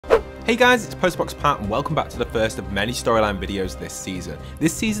Hey guys, it's postboxpat and welcome back to the first of many storyline videos this season.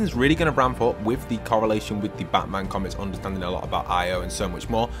 This season's really going to ramp up with the correlation with the Batman comics, understanding a lot about IO and so much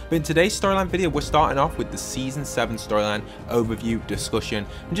more. But in today's storyline video, we're starting off with the Season 7 storyline overview, discussion,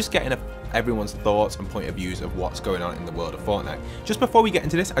 and just getting everyone's thoughts and point of views of what's going on in the world of Fortnite. Just before we get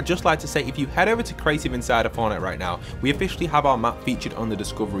into this, I'd just like to say if you head over to Creative inside of Fortnite right now, we officially have our map featured on the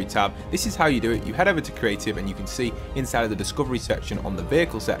Discovery tab. This is how you do it. You head over to Creative and you can see inside of the Discovery section on the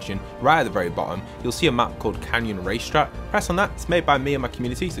vehicle section, right at the very bottom, you'll see a map called Canyon Racetrack. Press on that. It's made by me and my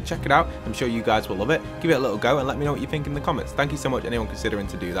community, so check it out. I'm sure you guys will love it. Give it a little go and let me know what you think in the comments. Thank you so much anyone considering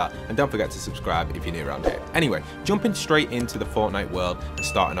to do that, and don't forget to subscribe if you're new around here. Anyway, jumping straight into the Fortnite world and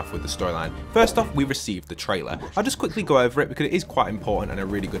starting off with the storyline. First off, we received the trailer. I'll just quickly go over it because it is quite important and a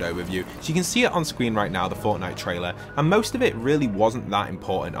really good overview. So you can see it on screen right now, the Fortnite trailer, and most of it really wasn't that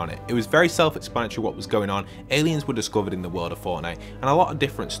important on it. It was very self-explanatory what was going on. Aliens were discovered in the world of Fortnite, and a lot of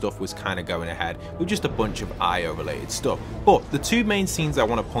different stuff was kind of going ahead with just a bunch of IO related stuff. But the two main scenes I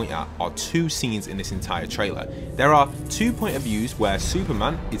want to point at are two scenes in this entire trailer. There are two point of views where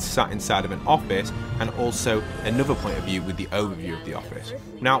Superman is sat inside of an office, and also another point of view with the overview of the office.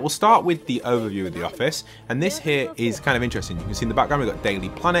 Now we'll start with the overview of the office, and this here is kind of interesting. You can see in the background we've got Daily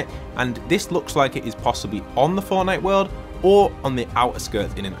Planet, and this looks like it is possibly on the Fortnite world or on the outer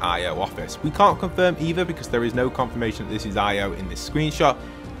skirts in an IO office. We can't confirm either because there is no confirmation that this is IO in this screenshot.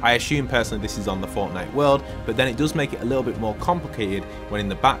 I assume personally this is on the Fortnite world, but then it does make it a little bit more complicated when in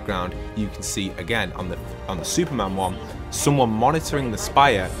the background you can see again on the Superman one, someone monitoring the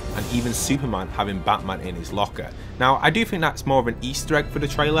Spire, and even Superman having Batman in his locker. Now I do think that's more of an Easter egg for the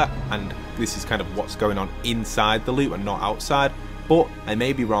trailer, and this is kind of what's going on inside the loop and not outside, but I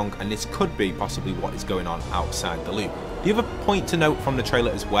may be wrong, and this could be possibly what is going on outside the loop. The other point to note from the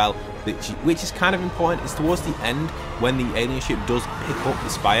trailer as well, which is kind of important, is towards the end when the alien ship does pick up the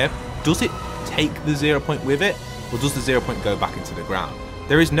Spire, does it take the 0 point with it, or does the 0 point go back into the ground?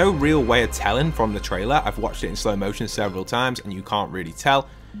 There is no real way of telling from the trailer. I've watched it in slow motion several times and you can't really tell.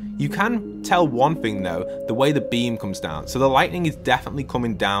 You can tell one thing though, the way the beam comes down. So the lightning is definitely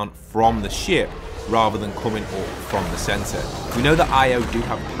coming down from the ship rather than coming up from the center. We know that IO do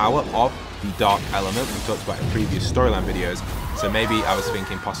have power of the dark element we talked about in previous storyline videos, so maybe I was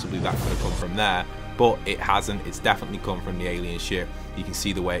thinking possibly that could have come from there, but it hasn't. It's definitely come from the alien ship. You can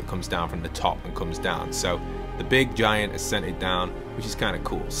see the way it comes down from the top and comes down, so the big giant ascended down, which is kind of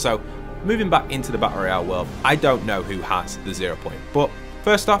cool. So moving back into the Battle Royale world, I don't know who has the 0 point, but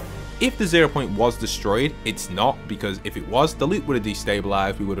first off, if the 0 point was destroyed, it's not, because if it was, the loop would have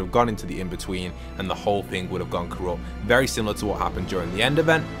destabilized, we would have gone into the in-between, and the whole thing would have gone corrupt. Very similar to what happened during the end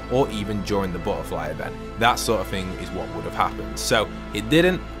event, or even during the butterfly event. That sort of thing is what would have happened. So it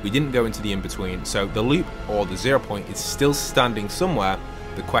didn't, we didn't go into the in-between, so the loop or the 0 point is still standing somewhere.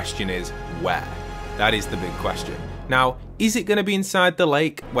 The question is, where? That is the big question. Now, is it going to be inside the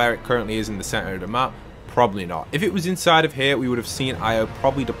lake, where it currently is in the center of the map? Probably not. If it was inside of here, we would have seen IO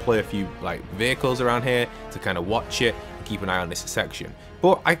probably deploy a few vehicles around here to kind of watch it and keep an eye on this section.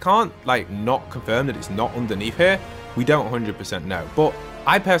 But I can't not confirm that it's not underneath here. We don't 100% know. But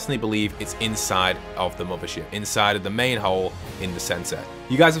I personally believe it's inside of the mothership, inside of the main hole in the center.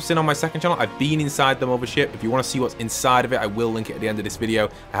 You guys have seen on my second channel, I've been inside the mothership. If you want to see what's inside of it, I will link it at the end of this video.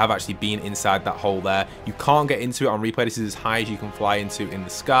 I have actually been inside that hole there. You can't get into it on replay. This is as high as you can fly into in the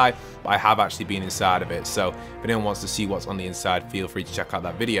sky, but I have actually been inside of it. So if anyone wants to see what's on the inside, feel free to check out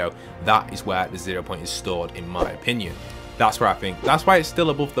that video. That is where the 0 point is stored, in my opinion. That's where I think. That's why it's still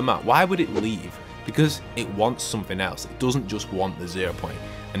above the map. Why would it leave? Because it wants something else. It doesn't just want the 0 point.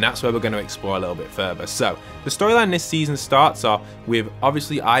 And that's where we're going to explore a little bit further. So the storyline this season starts off with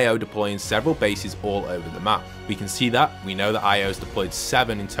obviously IO deploying several bases all over the map. We can see that. We know that IO's deployed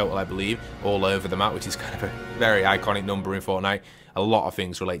 7 in total, I believe, all over the map, which is kind of a very iconic number in Fortnite. A lot of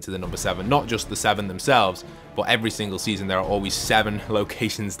things relate to the number 7, not just the 7 themselves, but every single season there are always 7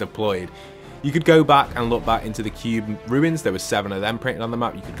 locations deployed. You could go back and look back into the cube ruins. There were 7 of them printed on the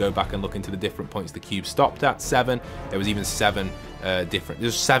map. You could go back and look into the different points the cube stopped at. 7. There was even 7 different.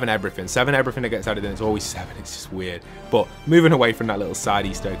 There's 7 everything. 7 everything that gets added in. It's always 7. It's just weird. But moving away from that little side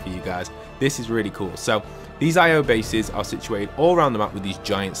Easter egg for you guys, this is really cool. So these IO bases are situated all around the map with these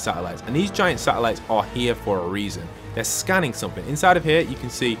giant satellites, and these giant satellites are here for a reason. They're scanning something. Inside of here, you can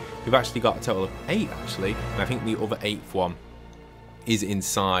see we've actually got a total of 8 actually, and I think the other 8th one is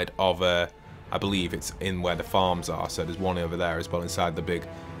inside of I believe it's in where the farms are. So there's one over there as well inside the big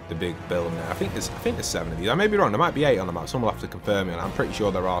building there. I think there's 7 of these. I may be wrong. There might be 8 on the map. Someone will have to confirm me. I'm pretty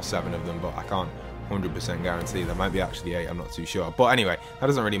sure there are 7 of them, but I can't 100% guarantee. There might be actually 8, I'm not too sure. But anyway, that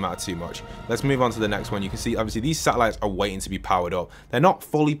doesn't really matter too much. Let's move on to the next one. You can see, obviously, these satellites are waiting to be powered up. They're not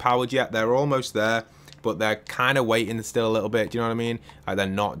fully powered yet. They're almost there, but they're kind of waiting still a little bit. Do you know what I mean? Like, they're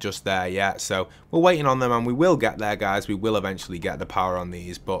not just there yet. So we're waiting on them, and we will get there, guys. We will eventually get the power on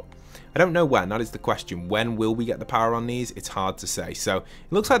these, but I don't know when. That is the question. When will we get the power on these? It's hard to say. So it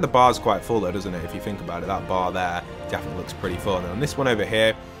looks like the bar's quite full though, doesn't it? If you think about it, that bar there definitely looks pretty full. And on this one over here,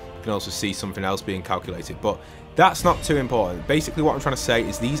 you can also see something else being calculated, but that's not too important. Basically what I'm trying to say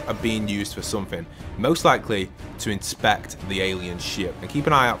is these are being used for something, most likely to inspect the alien ship, and keep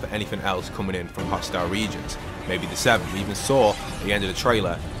an eye out for anything else coming in from hostile regions. Maybe the 7. We even saw at the end of the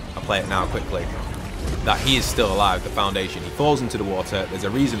trailer, I'll play it now quickly, that he is still alive, the Foundation. He falls into the water. There's a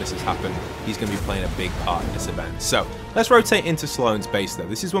reason this has happened. He's going to be playing a big part in this event. So let's rotate into Sloane's base though.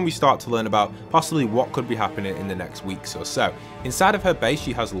 This is when we start to learn about possibly what could be happening in the next weeks or so. Inside of her base,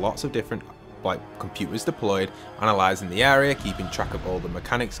 she has lots of different computers deployed, analysing the area, keeping track of all the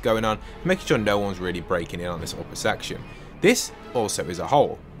mechanics going on, making sure no one's really breaking in on this upper section. This also is a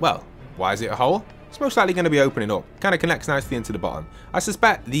hole. Well, why is it a hole? It's most likely going to be opening up. Kind of connects nicely into the bottom. I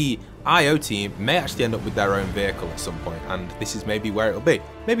suspect the IO team may actually end up with their own vehicle at some point, and this is maybe where it'll be.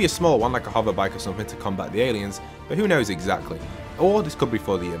 Maybe a small one like a hover bike or something to combat the aliens, but who knows exactly. Or this could be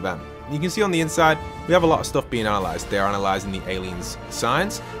for the event. You can see on the inside, we have a lot of stuff being analysed. They are analysing the aliens'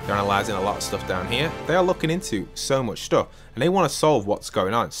 signs. They're analysing a lot of stuff down here. They are looking into so much stuff, and they want to solve what's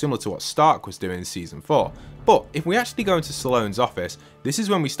going on, similar to what Stark was doing in Season 4. But if we actually go into Sloane's office, this is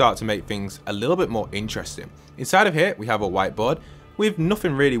when we start to make things a little bit more interesting. Inside of here, we have a whiteboard with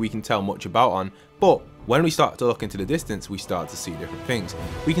nothing really we can tell much about on, but when we start to look into the distance, we start to see different things.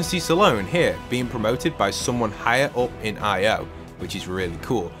 We can see Sloane here being promoted by someone higher up in IO, which is really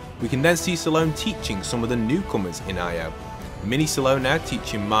cool. We can then see Sloane teaching some of the newcomers in IO. Mini Sloane now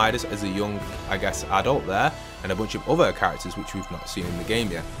teaching Midas as a young, I guess, adult there, and a bunch of other characters which we've not seen in the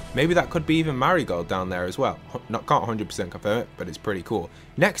game yet. Maybe that could be even Marigold down there as well. Can't 100% confirm it, but it's pretty cool.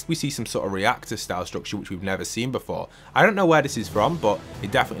 Next, we see some sort of reactor style structure which we've never seen before. I don't know where this is from, but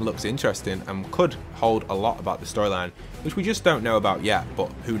it definitely looks interesting and could hold a lot about the storyline, which we just don't know about yet,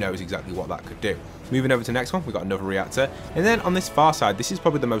 but who knows exactly what that could do. Moving over to the next one, we've got another reactor. And then on this far side, this is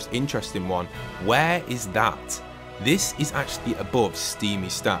probably the most interesting one. Where is that? This is actually above Steamy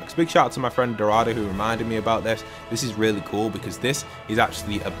Stacks. Big shout out to my friend Dorado who reminded me about this. This is really cool because this is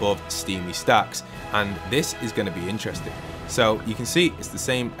actually above Steamy Stacks, and this is going to be interesting. So you can see it's the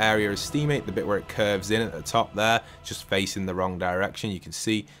same area as Steamy, the bit where it curves in at the top there, just facing the wrong direction. You can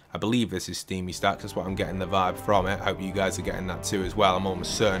see, I believe this is Steamy Stacks. That's what I'm getting the vibe from it. Hope you guys are getting that too as well. I'm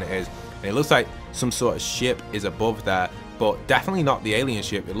almost certain it is. And it looks like some sort of ship is above there, but definitely not the alien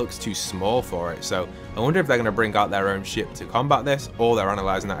ship. It looks too small for it. So I wonder if they're going to bring out their own ship to combat this, or they're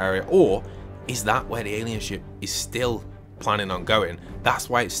analysing that area, or is that where the alien ship is still planning on going? That's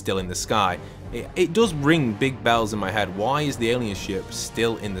why it's still in the sky. It does ring big bells in my head. Why is the alien ship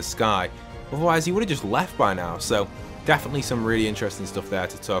still in the sky? Otherwise he would have just left by now. So definitely some really interesting stuff there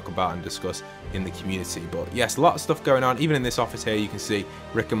to talk about and discuss in the community. But yes, a lot of stuff going on. Even in this office here, you can see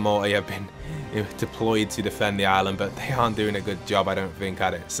Rick and Morty have been deployed to defend the island, but they aren't doing a good job, I don't think,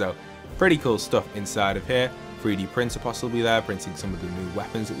 at it. So pretty cool stuff inside of here. 3D printer possibly there, printing some of the new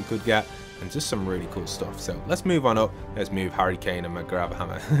weapons that we could get, and just some really cool stuff. So let's move on up. Let's move Harry Kane and my grab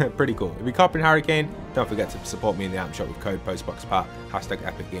hammer. Pretty cool. If you're copying Harry Kane, don't forget to support me in the amp shop with code postboxpat,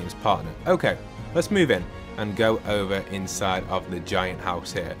 #EpicGamesPartner. Okay, let's move in and go over inside of the giant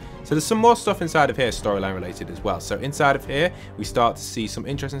house here. So there's some more stuff inside of here, storyline related as well. So inside of here, we start to see some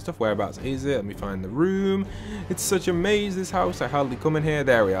interesting stuff. Whereabouts is it? Let me find the room. It's such a maze, this house. I hardly come in here.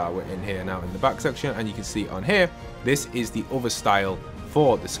 There we are. We're in here now in the back section. And you can see on here, this is the other style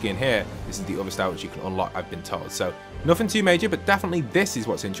for the skin here. This is the other style which you can unlock, I've been told. So nothing too major, but definitely this is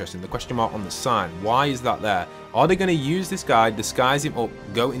what's interesting. The question mark on the sign. Why is that there? Are they going to use this guy, disguise him up,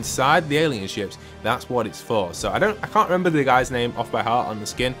 go inside the alien ships? That's what it's for. So I can't remember the guy's name off by heart on the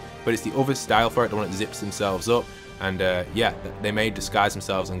skin, but it's the other style for it, the one that zips themselves up. And yeah, they may disguise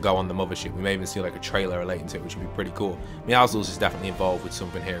themselves and go on the mothership. We may even see like a trailer relating to it, which would be pretty cool. Meowsles is definitely involved with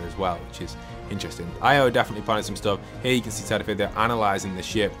something here as well, which is interesting. IO definitely planning some stuff. Here you can see inside of it, they're analysing the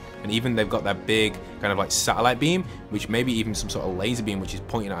ship. And even they've got that big kind of like satellite beam, which maybe even some sort of laser beam, which is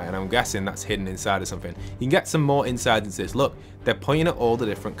pointing at it. And I'm guessing that's hidden inside of something. You can get some more insights into this. Look, they're pointing at all the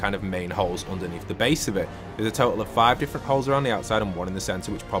different kind of main holes underneath the base of it. There's a total of 5 different holes around the outside and 1 in the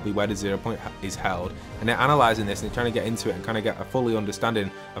center, which is probably where the 0 point is held. And they're analyzing this and they're trying to get into it and kind of get a fully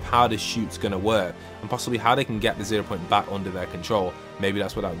understanding of how this shoot's going to work and possibly how they can get the 0 point back under their control. Maybe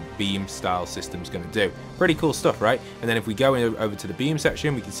that's what that beam style system's going to do. Pretty cool stuff, right? And then if we go over to the beam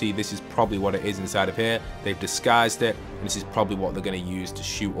section, we can see this is probably what it is inside of here. They've disguised it, and this is probably what they're going to use to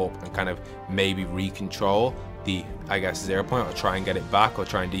shoot up and kind of maybe recontrol the, I guess, 0 point, or try and get it back, or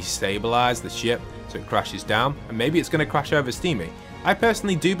try and destabilize the ship so it crashes down, and maybe it's going to crash over Steamy. I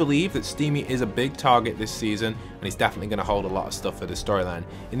personally do believe that Steamy is a big target this season, and he's definitely going to hold a lot of stuff for the storyline.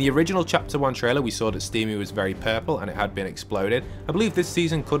 In the original Chapter 1 trailer, we saw that Steamy was very purple and it had been exploded. I believe this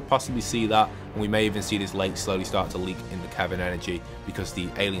season could possibly see that, and we may even see this lake slowly start to leak in the Kevin energy, because the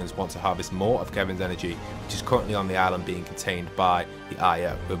aliens want to harvest more of Kevin's energy, which is currently on the island being contained by the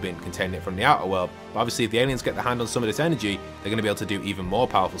IO, who have been containing it from the outer world. But obviously, if the aliens get their hand on some of this energy, they're going to be able to do even more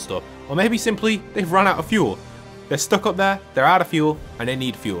powerful stuff. Or maybe simply, they've run out of fuel. They're stuck up there, they're out of fuel, and they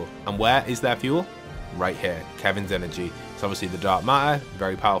need fuel. And where is their fuel? Right here, Kevin's energy. It's obviously the dark matter,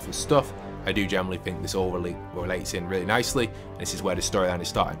 very powerful stuff. I do generally think this all relates in really nicely, and this is where the storyline is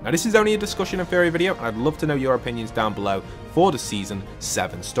starting. Now, this is only a discussion and theory video, and I'd love to know your opinions down below for the Season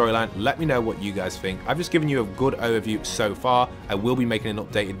 7 storyline. Let me know what you guys think. I've just given you a good overview so far. I will be making an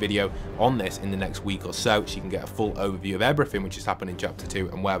updated video on this in the next week or so you can get a full overview of everything which has happened in Chapter 2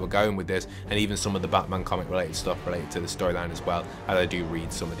 and where we're going with this, and even some of the Batman comic related stuff related to the storyline as well, as I do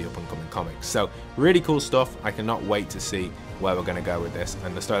read some of the up-and-coming comics. So, really cool stuff. I cannot wait to see where we're going to go with this,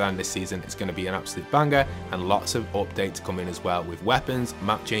 and the storyline this season is going to be an absolute banger, and lots of updates coming as well with weapons,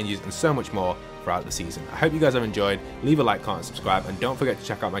 map changes, and so much more throughout the season. I hope you guys have enjoyed. Leave a like, comment, subscribe, and don't forget to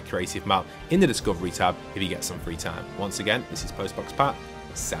check out my creative map in the Discovery tab if you get some free time. Once again, this is postboxpat,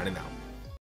 signing out.